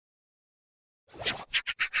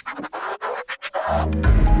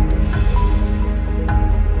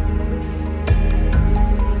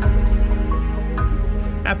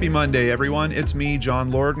Happy Monday, everyone. It's me,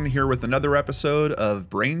 John Lorden, here with another episode of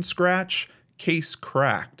Brain Scratch, Case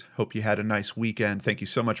Cracked. Hope you had a nice weekend. Thank you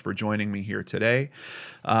so much for joining me here today.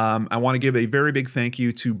 I want to give a very big thank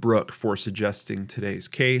you to Brooke for suggesting today's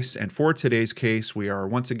case. And for today's case, we are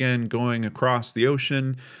once again going across the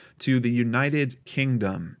ocean to the United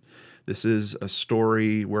Kingdom. This is a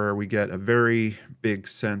story where we get a very big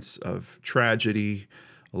sense of tragedy,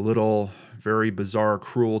 a little very bizarre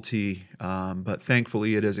cruelty, but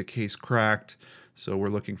thankfully it is a case cracked. So we're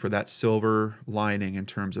looking for that silver lining in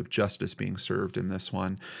terms of justice being served in this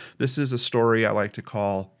one. This is a story I like to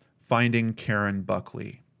call Finding Karen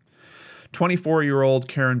Buckley. 24-year-old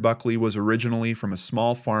Karen Buckley was originally from a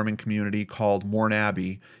small farming community called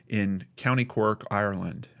Mornabbey in County Cork,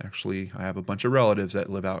 Ireland. Actually, I have a bunch of relatives that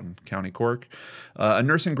live out in County Cork. A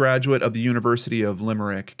nursing graduate of the University of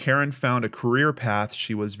Limerick, Karen found a career path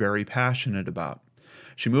she was very passionate about.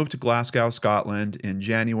 She moved to Glasgow, Scotland in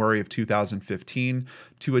January of 2015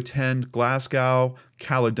 to attend Glasgow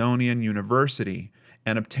Caledonian University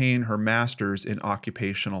and obtain her master's in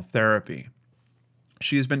occupational therapy.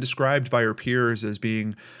 She has been described by her peers as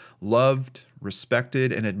being loved,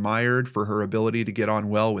 respected, and admired for her ability to get on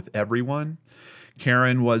well with everyone.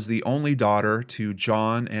 Karen was the only daughter to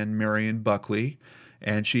John and Marion Buckley,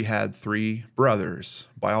 and she had 3 brothers.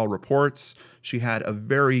 By all reports, she had a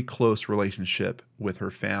very close relationship with her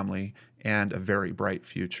family and a very bright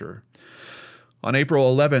future. On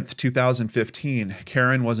April 11th, 2015,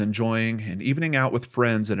 Karen was enjoying an evening out with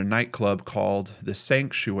friends at a nightclub called The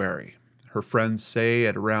Sanctuary. Her friends say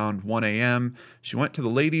at around 1 a.m., she went to the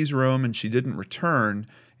ladies' room and she didn't return,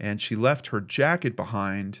 and she left her jacket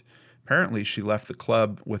behind. Apparently, she left the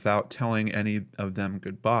club without telling any of them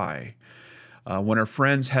goodbye. When her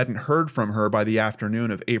friends hadn't heard from her by the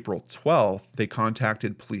afternoon of April 12th, they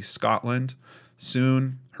contacted Police Scotland.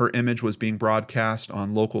 Soon, her image was being broadcast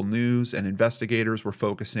on local news, and investigators were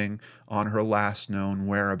focusing on her last known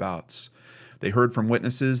whereabouts. They heard from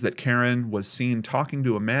witnesses that Karen was seen talking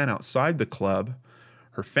to a man outside the club.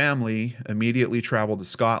 Her family immediately traveled to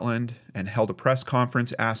Scotland and held a press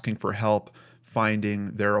conference asking for help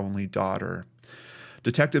finding their only daughter.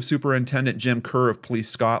 Detective Superintendent Jim Kerr of Police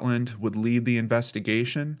Scotland would lead the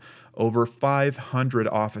investigation. Over 500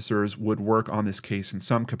 officers would work on this case in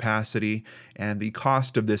some capacity, and the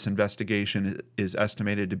cost of this investigation is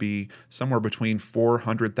estimated to be somewhere between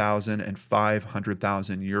 400,000 and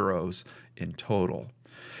 500,000 euros in total.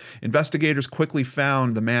 Investigators quickly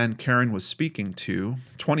found the man Karen was speaking to,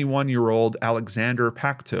 21-year-old Alexander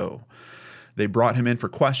Pacto. They brought him in for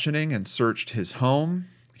questioning and searched his home.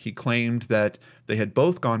 He claimed that they had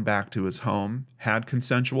both gone back to his home, had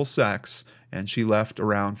consensual sex, and she left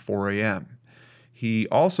around 4 a.m. He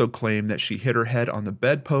also claimed that she hit her head on the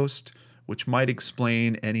bedpost, which might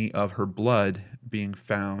explain any of her blood being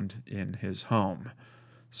found in his home.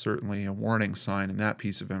 Certainly a warning sign in that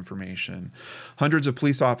piece of information. Hundreds of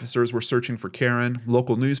police officers were searching for Karen.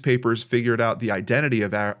 Local newspapers figured out the identity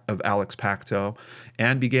of Alex Pacto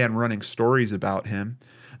and began running stories about him.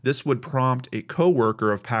 This would prompt a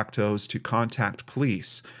co-worker of Pacto's to contact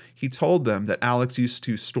police. He told them that Alex used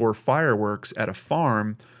to store fireworks at a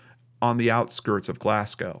farm on the outskirts of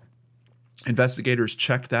Glasgow. Investigators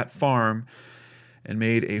checked that farm and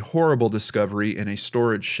made a horrible discovery in a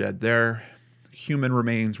storage shed there. Human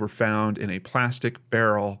remains were found in a plastic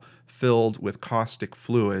barrel filled with caustic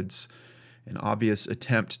fluids. An obvious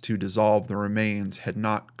attempt to dissolve the remains had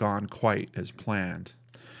not gone quite as planned.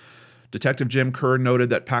 Detective Jim Kerr noted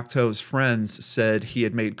that Pacto's friends said he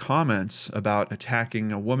had made comments about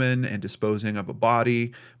attacking a woman and disposing of a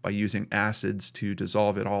body by using acids to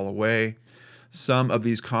dissolve it all away. Some of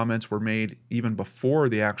these comments were made even before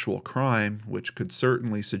the actual crime, which could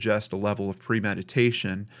certainly suggest a level of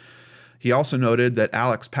premeditation. He also noted that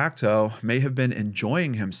Alex Pacto may have been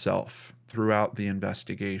enjoying himself throughout the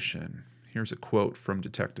investigation. Here's a quote from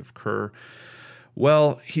Detective Kerr.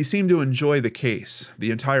 Well, he seemed to enjoy the case,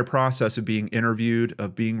 the entire process of being interviewed,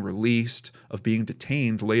 of being released, of being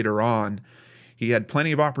detained later on. He had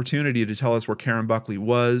plenty of opportunity to tell us where Karen Buckley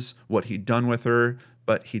was, what he'd done with her,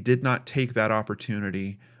 but he did not take that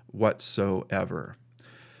opportunity whatsoever.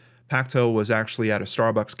 Pacto was actually at a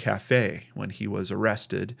Starbucks cafe when he was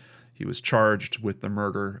arrested. He was charged with the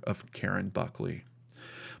murder of Karen Buckley.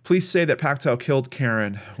 Police say that Pacto killed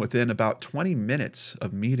Karen within about 20 minutes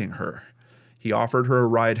of meeting her. He offered her a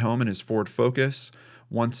ride home in his Ford Focus.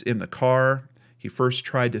 Once in the car, he first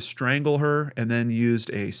tried to strangle her and then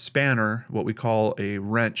used a spanner, what we call a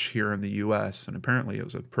wrench here in the U.S., and apparently it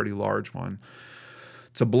was a pretty large one,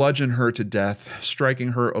 to bludgeon her to death, striking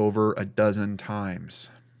her over a dozen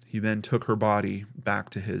times. He then took her body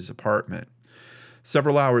back to his apartment.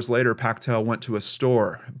 Several hours later, Pactel went to a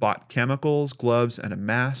store, bought chemicals, gloves, and a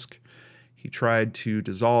mask. He tried to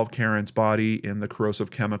dissolve Karen's body in the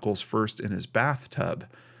corrosive chemicals first in his bathtub,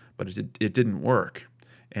 but it didn't work,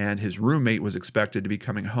 and his roommate was expected to be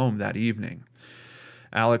coming home that evening.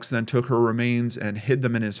 Alex then took her remains and hid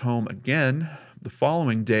them in his home again. The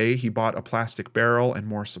following day, he bought a plastic barrel and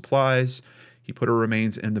more supplies. He put her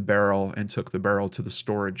remains in the barrel and took the barrel to the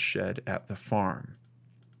storage shed at the farm.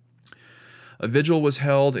 A vigil was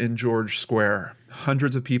held in George Square.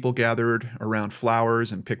 Hundreds of people gathered around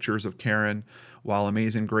flowers and pictures of Karen, while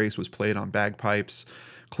Amazing Grace was played on bagpipes.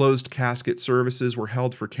 Closed casket services were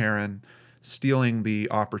held for Karen, stealing the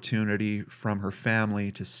opportunity from her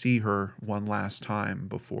family to see her one last time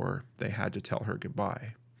before they had to tell her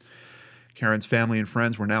goodbye. Karen's family and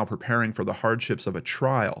friends were now preparing for the hardships of a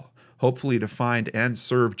trial, hopefully to find and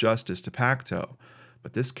serve justice to Pacto.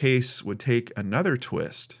 But this case would take another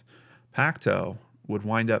twist. Pacto would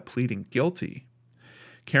wind up pleading guilty.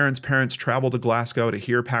 Karen's parents traveled to Glasgow to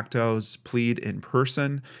hear Pacto's plead in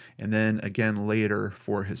person and then again later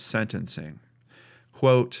for his sentencing.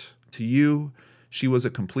 Quote, "To you, she was a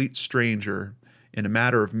complete stranger. In a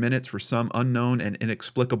matter of minutes, for some unknown and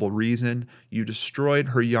inexplicable reason, you destroyed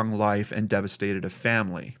her young life and devastated a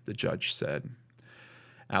family," the judge said.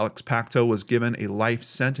 Alex Pacto was given a life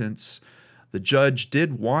sentence. The judge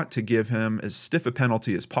did want to give him as stiff a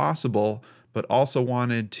penalty as possible, but also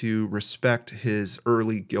wanted to respect his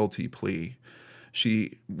early guilty plea.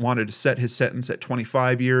 She wanted to set his sentence at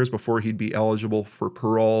 25 years before he'd be eligible for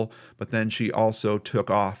parole, but then she also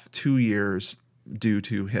took off 2 years due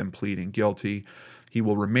to him pleading guilty. He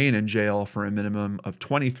will remain in jail for a minimum of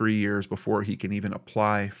 23 years before he can even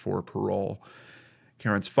apply for parole.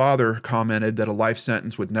 Karen's father commented that a life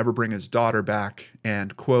sentence would never bring his daughter back,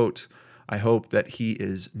 and, quote, "I hope that he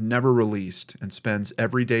is never released and spends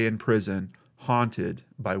every day in prison haunted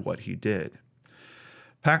by what he did."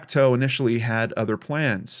 Pacto initially had other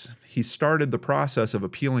plans. He started the process of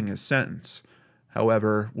appealing his sentence,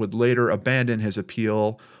 however, would later abandon his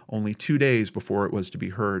appeal only 2 days before it was to be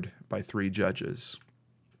heard by 3 judges.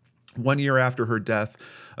 1 year after her death,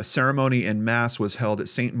 a ceremony and mass was held at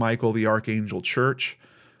St. Michael the Archangel Church,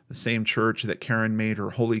 the same church that Karen made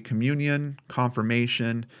her Holy Communion,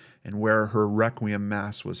 confirmation, and where her Requiem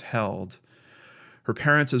Mass was held. Her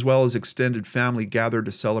parents, as well as extended family, gathered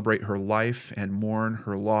to celebrate her life and mourn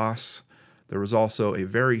her loss. There was also a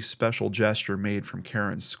very special gesture made from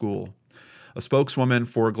Karen's school. A spokeswoman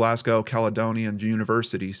for Glasgow Caledonian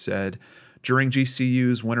University said, "During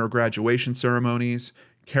GCU's winter graduation ceremonies,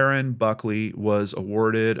 Karen Buckley was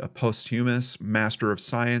awarded a posthumous Master of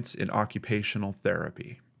Science in Occupational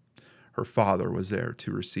Therapy. Her father was there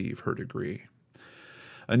to receive her degree."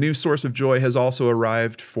 A new source of joy has also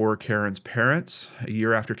arrived for Karen's parents. A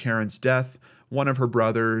year after Karen's death, one of her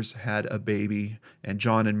brothers had a baby, and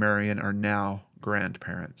John and Marion are now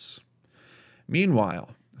grandparents.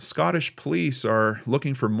 Meanwhile, Scottish police are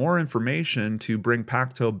looking for more information to bring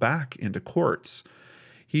Pacto back into courts.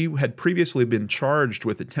 He had previously been charged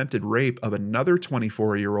with attempted rape of another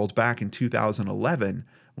 24-year-old back in 2011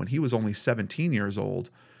 when he was only 17 years old.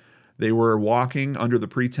 They were walking under the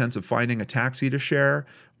pretense of finding a taxi to share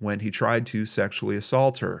when he tried to sexually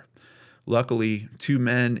assault her. Luckily, 2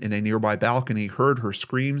 men in a nearby balcony heard her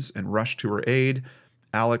screams and rushed to her aid.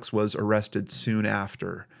 Alex was arrested soon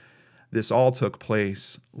after. This all took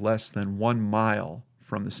place less than 1 mile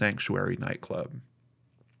from the Sanctuary nightclub.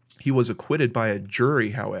 He was acquitted by a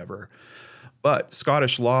jury, however, but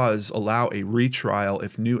Scottish laws allow a retrial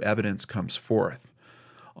if new evidence comes forth.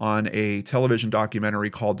 On a television documentary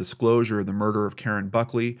called Disclosure: The Murder of Karen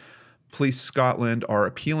Buckley, Police Scotland are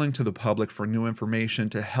appealing to the public for new information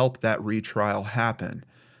to help that retrial happen.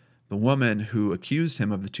 The woman who accused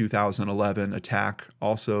him of the 2011 attack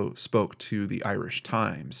also spoke to the Irish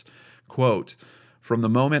Times. Quote, "From the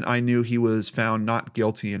moment I knew he was found not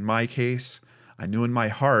guilty in my case, I knew in my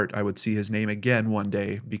heart I would see his name again one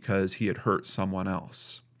day because he had hurt someone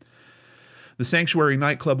else." The Sanctuary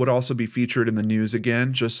nightclub would also be featured in the news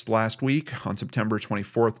again just last week on September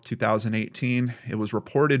 24th, 2018. It was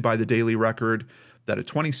reported by the Daily Record that a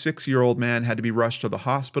 26-year-old man had to be rushed to the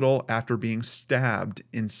hospital after being stabbed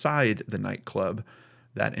inside the nightclub.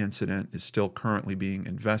 That incident is still currently being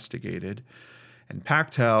investigated. And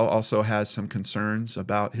Pacto also has some concerns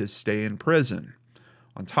about his stay in prison.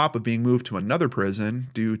 On top of being moved to another prison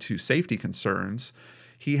due to safety concerns,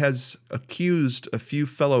 he has accused a few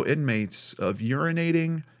fellow inmates of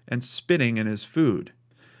urinating and spitting in his food.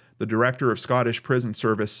 The director of Scottish Prison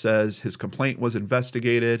Service says his complaint was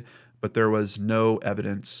investigated, but there was no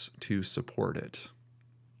evidence to support it.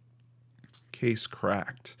 Case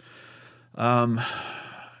cracked.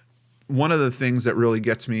 One of the things that really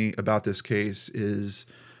gets me about this case is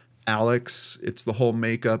Alex. It's the whole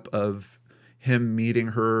makeup of him meeting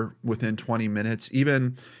her within 20 minutes.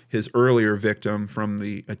 Even his earlier victim from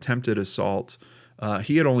the attempted assault,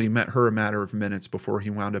 he had only met her a matter of minutes before he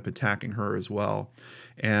wound up attacking her as well.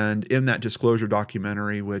 And in that disclosure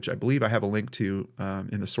documentary, which I believe I have a link to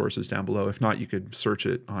in the sources down below, if not, you could search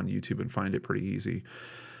it on YouTube and find it pretty easy.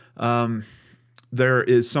 There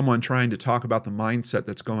is someone trying to talk about the mindset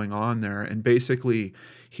that's going on there. And basically,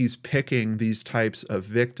 he's picking these types of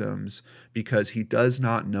victims because he does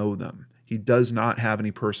not know them. He does not have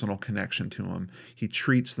any personal connection to them. He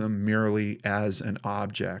treats them merely as an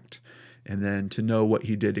object. And then to know what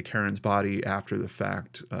he did to Karen's body after the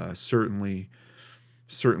fact certainly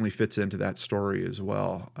fits into that story as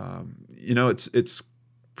well. It's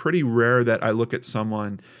pretty rare that I look at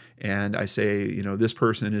someone and I say, this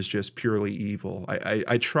person is just purely evil.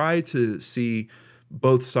 I try to see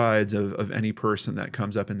both sides of any person that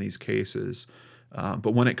comes up in these cases.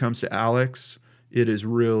 But when it comes to Alex, it is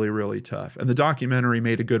really, really tough. And the documentary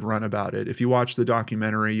made a good run about it. If you watch the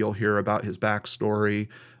documentary, you'll hear about his backstory.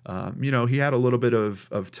 He had a little bit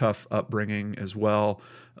of tough upbringing as well.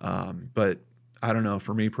 But I don't know,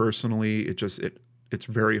 for me personally, it's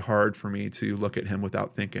very hard for me to look at him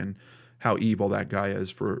without thinking how evil that guy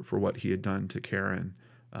is for what he had done to Karen.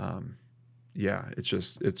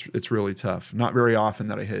 It's really tough. Not very often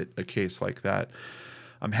that I hit a case like that.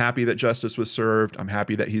 I'm happy that justice was served. I'm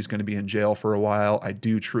happy that he's going to be in jail for a while. I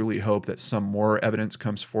do truly hope that some more evidence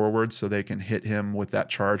comes forward so they can hit him with that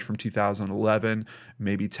charge from 2011,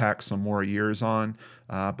 maybe tack some more years on.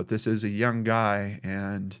 But this is a young guy,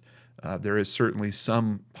 and there is certainly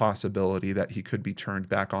some possibility that he could be turned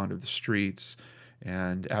back onto the streets.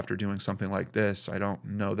 And after doing something like this, I don't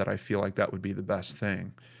know that I feel like that would be the best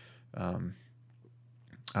thing. I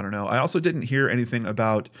don't know. I also didn't hear anything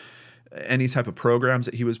about any type of programs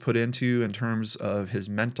that he was put into in terms of his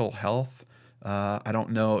mental health. I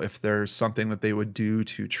don't know if there's something that they would do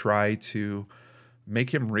to try to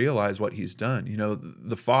make him realize what he's done.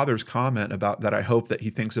 The father's comment about that, I hope that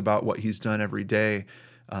he thinks about what he's done every day.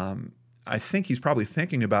 I think he's probably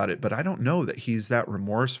thinking about it, but I don't know that he's that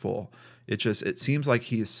remorseful. It seems like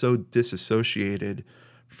he is so disassociated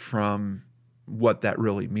from what that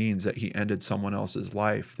really means, that he ended someone else's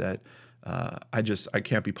life, that I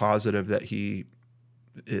can't be positive that he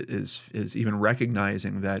is even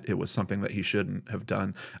recognizing that it was something that he shouldn't have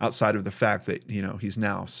done, outside of the fact that, he's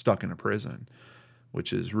now stuck in a prison,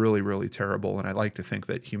 which is really, really terrible. And I like to think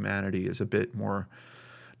that humanity is a bit more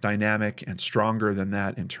dynamic and stronger than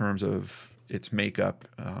that in terms of its makeup.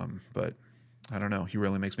 But I don't know. He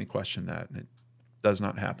really makes me question that. And it does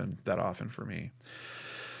not happen that often for me.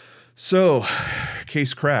 So,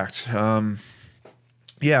 case cracked. Sorry.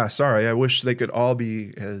 I wish they could all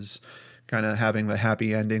be as kind of having the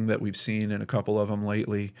happy ending that we've seen in a couple of them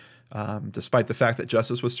lately. Despite the fact that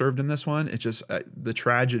justice was served in this one, the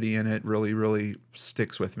tragedy in it really, really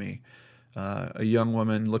sticks with me. A young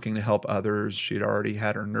woman looking to help others. She'd already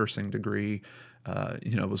had her nursing degree,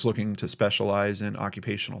 was looking to specialize in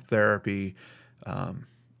occupational therapy.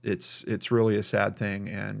 It's really a sad thing,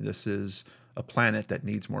 and this is a planet that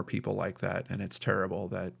needs more people like that, and it's terrible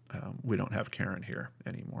that we don't have Karen here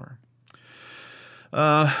anymore.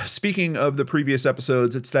 Speaking of the previous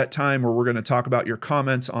episodes, it's that time where we're going to talk about your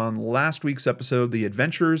comments on last week's episode, The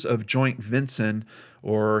Adventures of Joint Vincent,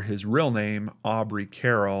 or his real name, Aubrey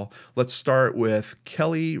Carroll. Let's start with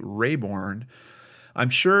Kelly Rayborn. I'm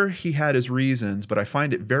sure he had his reasons, but I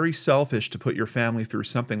find it very selfish to put your family through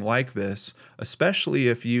something like this, especially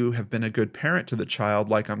if you have been a good parent to the child,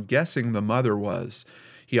 like I'm guessing the mother was.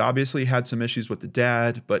 He obviously had some issues with the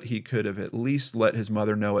dad, but he could have at least let his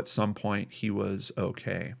mother know at some point he was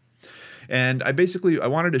okay. And I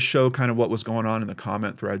wanted to show kind of what was going on in the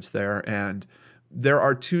comment threads there. And there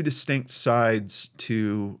are two distinct sides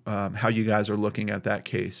to how you guys are looking at that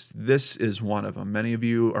case. This is one of them. Many of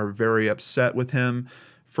you are very upset with him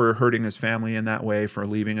for hurting his family in that way, for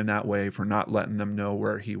leaving in that way, for not letting them know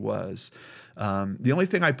where he was. The only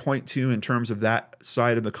thing I point to in terms of that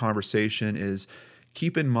side of the conversation is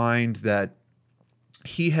keep in mind that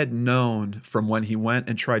he had known from when he went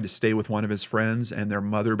and tried to stay with one of his friends and their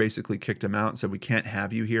mother basically kicked him out and said, "We can't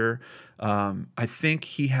have you here." I think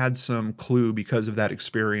he had some clue because of that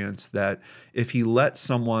experience that if he let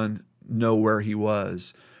someone know where he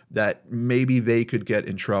was, that maybe they could get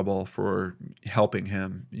in trouble for helping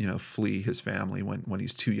him, flee his family when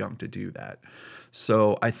he's too young to do that.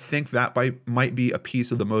 So I think that might be a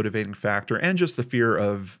piece of the motivating factor, and just the fear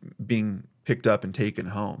of being picked up and taken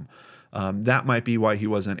home. That might be why he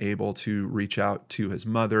wasn't able to reach out to his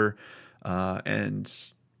mother. And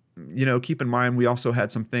keep in mind, we also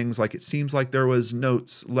had some things like it seems like there was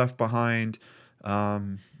notes left behind.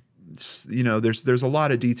 There's a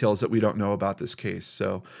lot of details that we don't know about this case.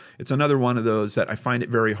 So it's another one of those that I find it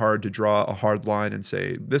very hard to draw a hard line and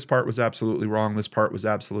say, this part was absolutely wrong, this part was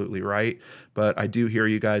absolutely right. But I do hear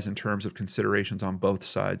you guys in terms of considerations on both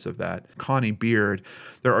sides of that. Connie Beard,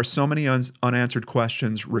 there are so many unanswered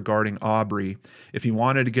questions regarding Aubrey. If he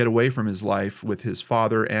wanted to get away from his life with his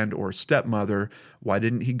father and or stepmother, why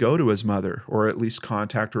didn't he go to his mother or at least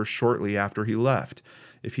contact her shortly after he left?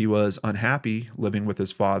 If he was unhappy living with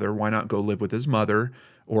his father, why not go live with his mother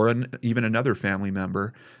or even another family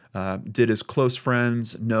member? Did his close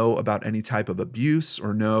friends know about any type of abuse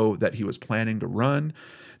or know that he was planning to run?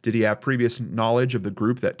 Did he have previous knowledge of the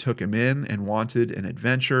group that took him in and wanted an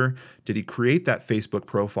adventure? Did he create that Facebook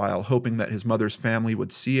profile hoping that his mother's family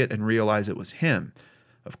would see it and realize it was him?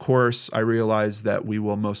 Of course, I realize that we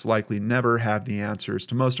will most likely never have the answers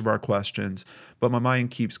to most of our questions, but my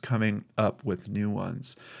mind keeps coming up with new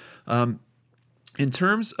ones. In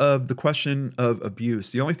terms of the question of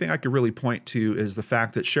abuse, the only thing I could really point to is the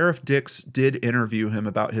fact that Sheriff Dix did interview him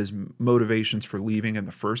about his motivations for leaving in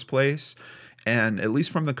the first place. And at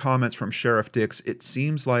least from the comments from Sheriff Dix, it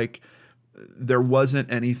seems like there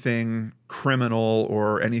wasn't anything criminal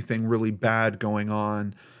or anything really bad going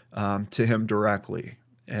on to him directly.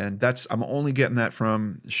 And I'm only getting that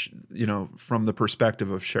from the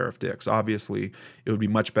perspective of Sheriff Dix. Obviously, it would be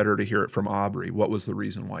much better to hear it from Aubrey. What was the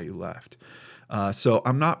reason why you left? So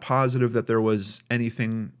I'm not positive that there was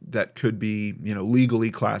anything that could be, legally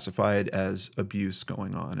classified as abuse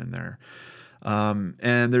going on in there.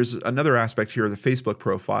 And there's another aspect here, the Facebook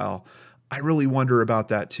profile. I really wonder about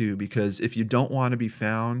that too, because if you don't want to be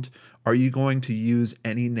found, are you going to use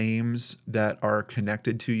any names that are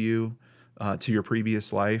connected to you? To your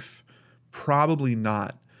previous life? Probably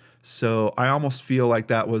not. So I almost feel like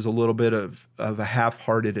that was a little bit of a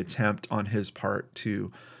half-hearted attempt on his part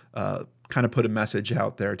to kind of put a message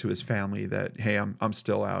out there to his family that, hey, I'm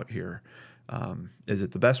still out here. Is it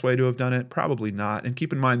the best way to have done it? Probably not. And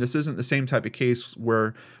keep in mind, this isn't the same type of case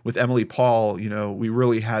where with Emily Paul, we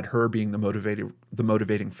really had her being the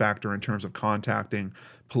motivating factor in terms of contacting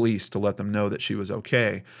police to let them know that she was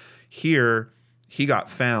okay. Here, he got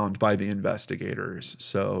found by the investigators,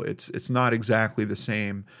 so it's not exactly the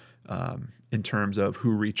same in terms of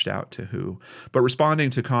who reached out to who. But responding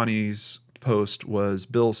to Connie's post was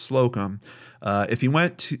Bill Slocum. If he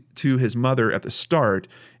went to his mother at the start,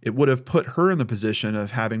 it would have put her in the position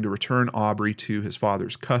of having to return Aubrey to his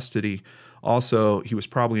father's custody. Also, he was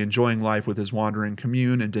probably enjoying life with his wandering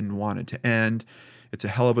commune and didn't want it to end. It's a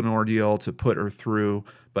hell of an ordeal to put her through,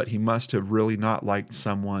 but he must have really not liked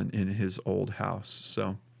someone in his old house.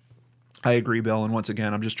 So I agree, Bill. And once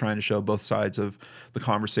again, I'm just trying to show both sides of the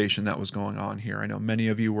conversation that was going on here. I know many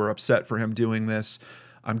of you were upset for him doing this.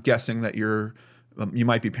 I'm guessing that you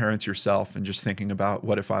might be parents yourself and just thinking about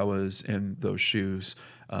what if I was in those shoes.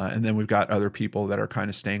 And then we've got other people that are kind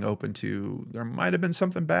of staying open to there might have been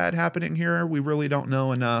something bad happening here. We really don't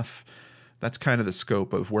know enough. That's kind of the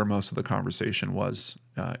scope of where most of the conversation was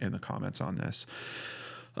in the comments on this.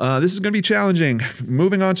 This is going to be challenging.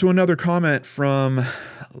 Moving on to another comment from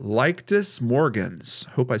Lyctus Morgans.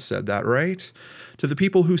 Hope I said that right. To the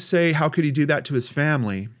people who say, how could he do that to his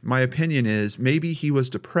family? My opinion is maybe he was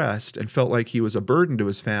depressed and felt like he was a burden to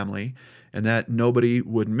his family and that nobody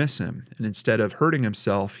would miss him. And instead of hurting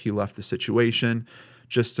himself, he left the situation.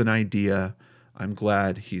 Just an idea. I'm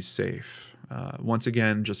glad he's safe. Once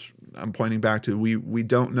again, I'm pointing back to we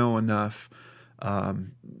don't know enough,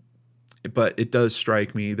 but it does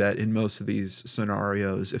strike me that in most of these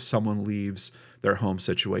scenarios, if someone leaves their home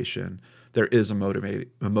situation, there is a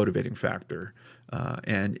motivating factor.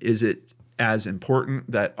 And is it as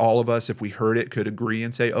important that all of us, if we heard it, could agree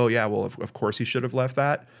and say, oh yeah, well, of course he should have left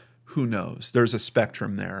that? Who knows? There's a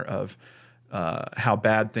spectrum there of how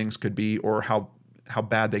bad things could be or how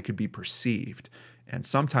bad they could be perceived. And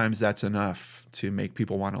sometimes that's enough to make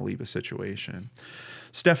people want to leave a situation.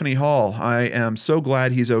 Stephanie Hall, I am so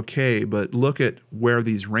glad he's okay, but look at where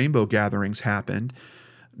these rainbow gatherings happened.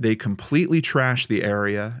 They completely trash the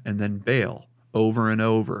area and then bail over and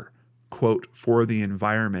over. Quote, for the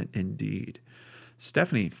environment, indeed.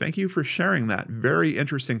 Stephanie, thank you for sharing that. Very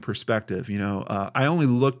interesting perspective. I only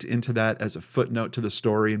looked into that as a footnote to the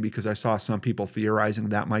story and because I saw some people theorizing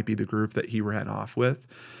that might be the group that he ran off with.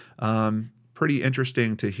 Pretty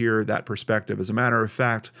interesting to hear that perspective. As a matter of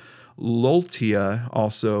fact, Loltia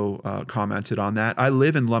also commented on that. I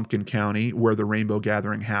live in Lumpkin County where the rainbow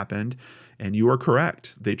gathering happened, and you are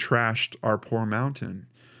correct. They trashed our poor mountain.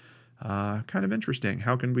 Kind of interesting.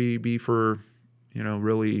 How can we be for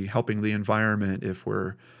really helping the environment if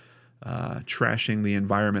we're trashing the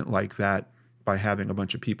environment like that by having a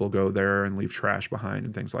bunch of people go there and leave trash behind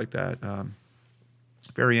and things like that.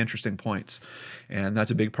 Very interesting points. And that's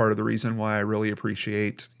a big part of the reason why I really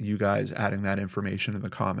appreciate you guys adding that information in the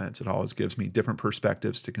comments. It always gives me different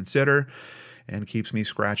perspectives to consider and keeps me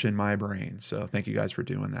scratching my brain. So thank you guys for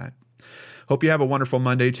doing that. Hope you have a wonderful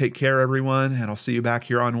Monday. Take care, everyone. And I'll see you back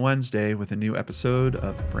here on Wednesday with a new episode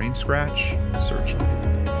of Brain Scratch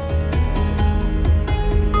Searchlight.